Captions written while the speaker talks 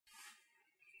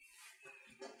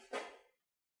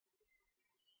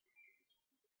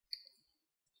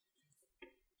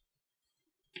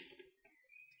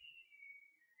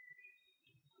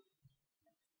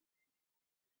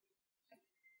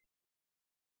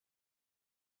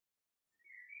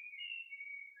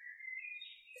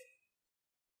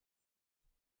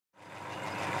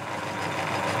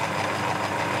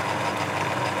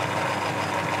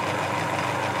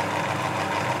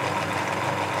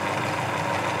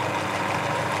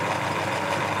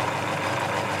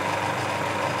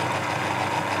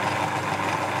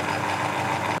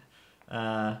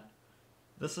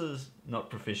This is not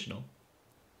professional.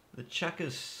 The chuck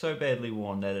is so badly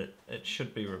worn that it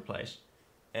should be replaced,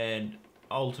 and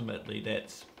ultimately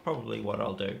that's probably what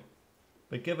I'll do.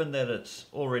 But given that it's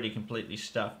already completely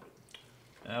stuffed,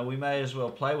 we may as well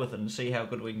play with it and see how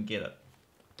good we can get it.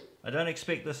 I don't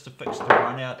expect this to fix the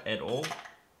run out at all,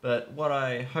 but what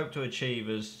I hope to achieve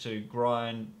is to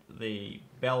grind the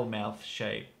bell mouth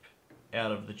shape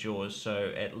out of the jaws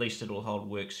so at least it will hold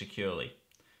work securely.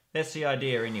 That's the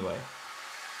idea anyway.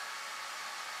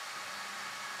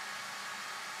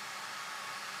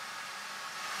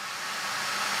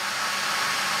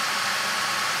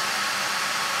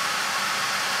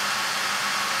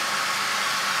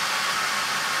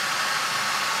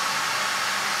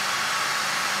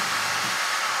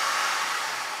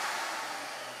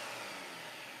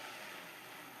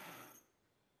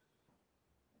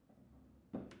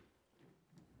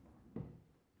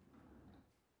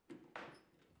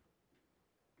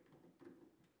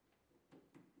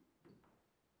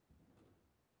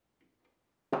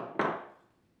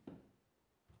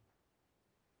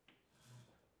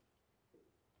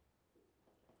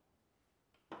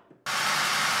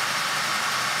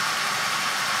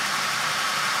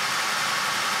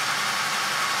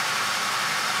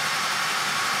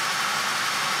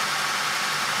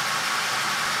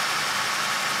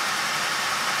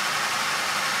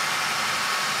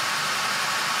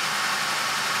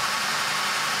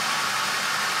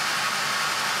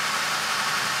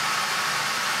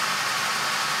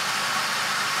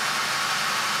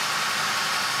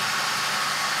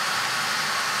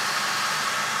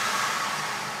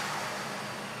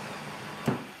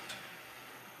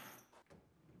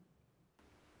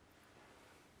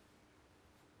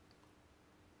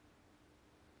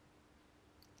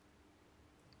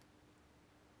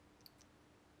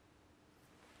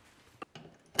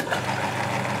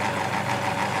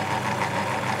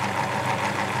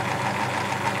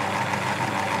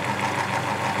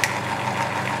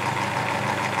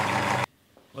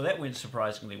 Well, that went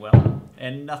surprisingly well,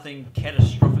 and nothing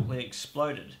catastrophically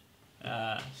exploded,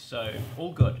 so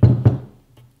all good.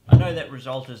 I know that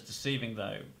result is deceiving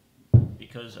though,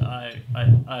 because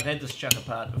I've had this chuck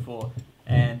apart before,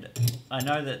 and I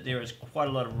know that there is quite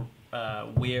a lot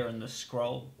of wear in the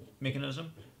scroll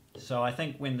mechanism, so I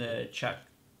think when the chuck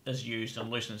is used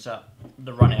and loosens up,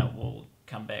 the run out will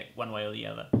come back one way or the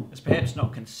other. It's perhaps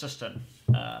not consistent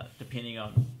depending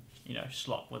on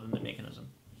slot within the mechanism.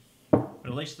 But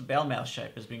at least the bell mouth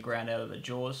shape has been ground out of the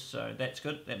jaws, so that's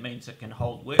good. That means it can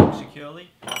hold work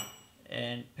securely,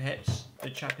 and perhaps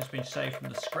the chuck has been saved from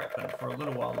the scrap bin for a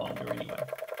little while longer anyway.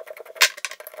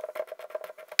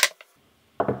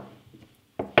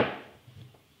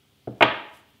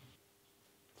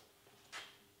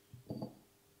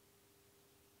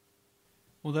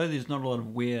 Although there's not a lot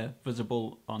of wear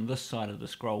visible on this side of the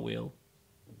scroll wheel,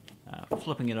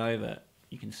 flipping it over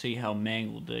you can see how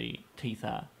mangled the teeth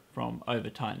are from over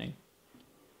tightening.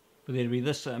 For there to be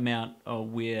this amount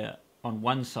of wear on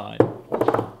one side,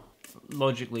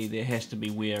 logically there has to be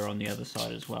wear on the other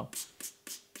side as well.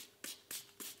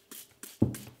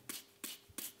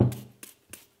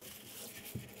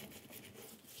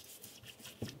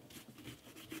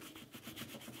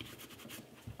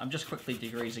 I'm just quickly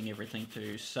degreasing everything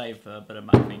to save a bit of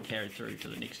muck being carried through to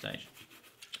the next stage.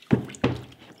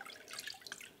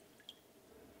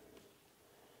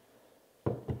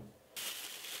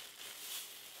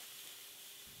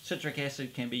 Citric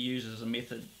acid can be used as a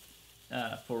method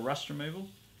for rust removal.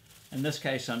 In this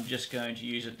case I'm just going to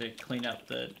use it to clean up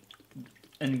the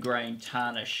ingrained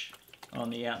tarnish on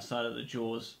the outside of the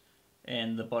jaws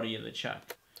and the body of the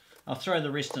chuck. I'll throw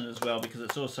the rest in as well because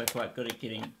it's also quite good at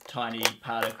getting tiny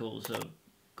particles of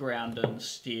ground in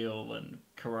steel and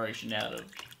corrosion out of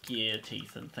gear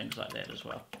teeth and things like that as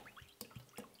well.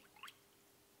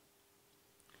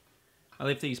 I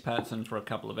left these parts in for a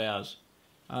couple of hours.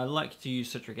 I like to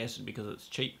use citric acid because it's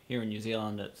cheap. Here in New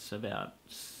Zealand it's about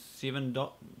 $7 a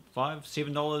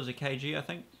kg I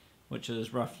think, which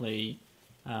is roughly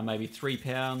maybe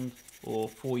 £3 or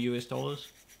 $4 US,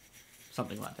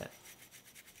 something like that.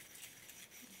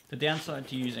 The downside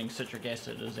to using citric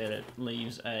acid is that it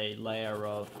leaves a layer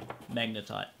of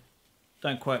magnetite.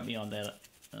 Don't quote me on that.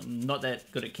 I'm not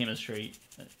that good at chemistry,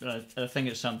 but I think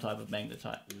it's some type of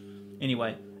magnetite.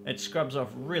 Anyway, it scrubs off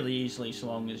really easily so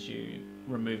long as you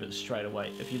remove it straight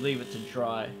away. If you leave it to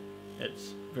dry,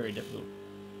 it's very difficult.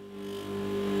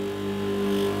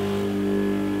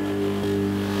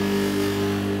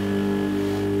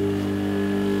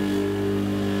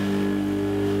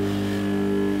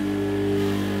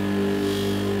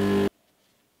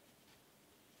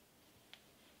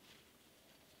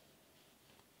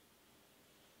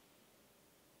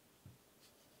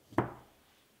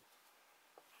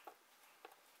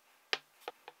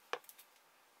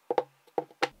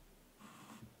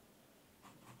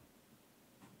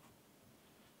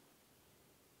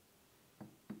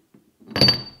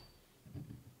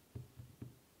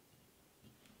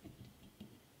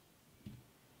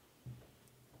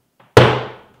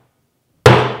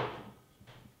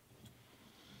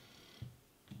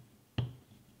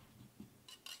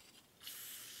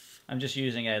 I'm just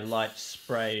using a light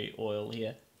spray oil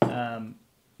here,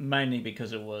 mainly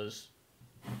because it was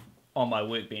on my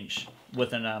workbench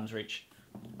within arm's reach.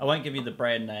 I won't give you the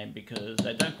brand name because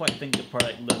I don't quite think the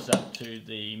product lives up to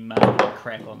the marketing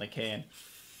crap on the can,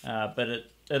 but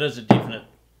it is a definite,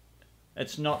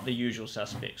 it's not the usual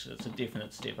suspects, it's a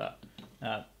definite step up.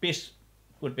 Best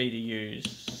would be to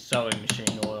use sewing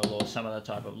machine oil or some other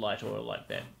type of light oil like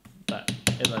that, but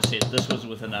as I said, this was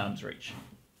within arm's reach.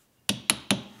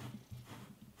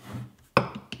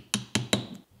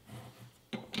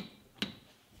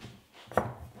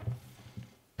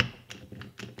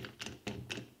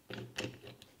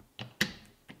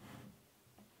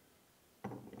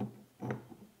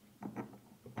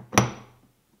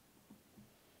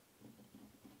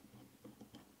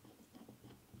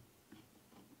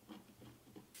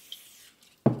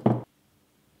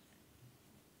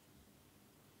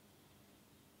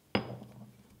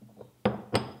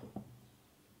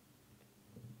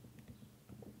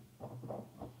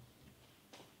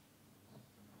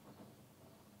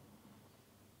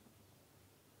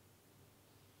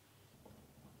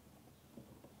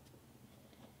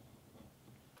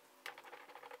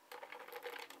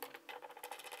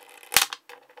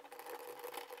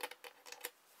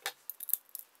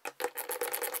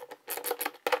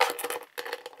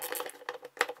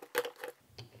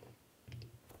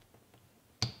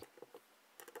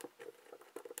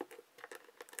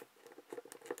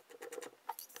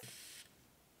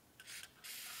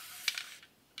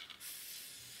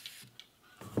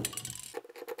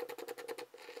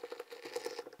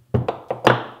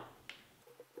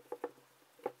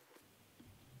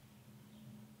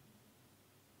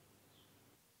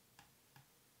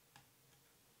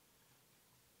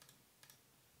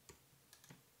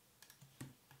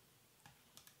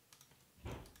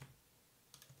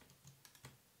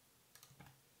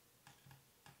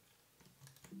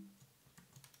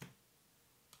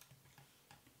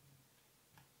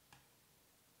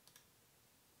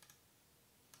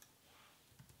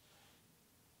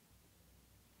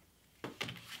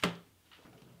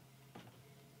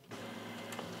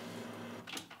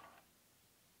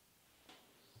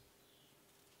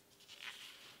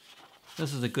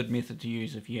 This is a good method to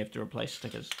use if you have to replace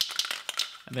stickers.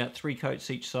 About 3 coats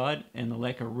each side and the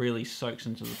lacquer really soaks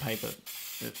into the paper,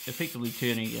 effectively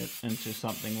turning it into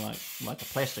something like a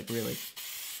plastic really.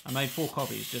 I made 4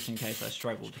 copies just in case I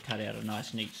struggled to cut out a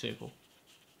nice neat circle.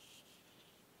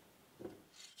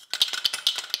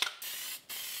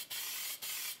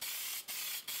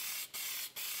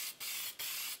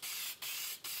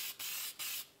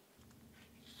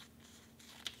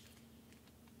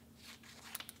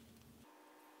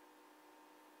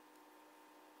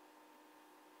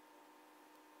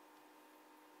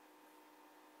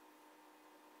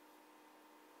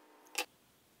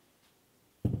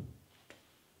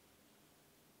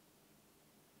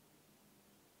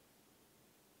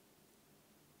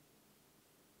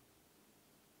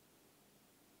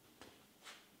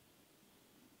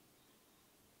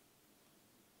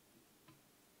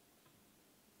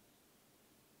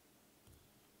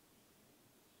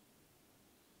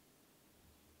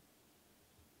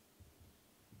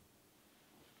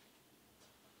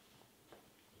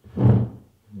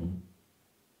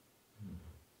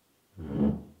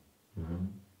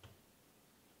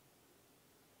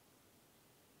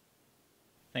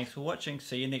 Thanks for watching,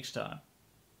 see you next time.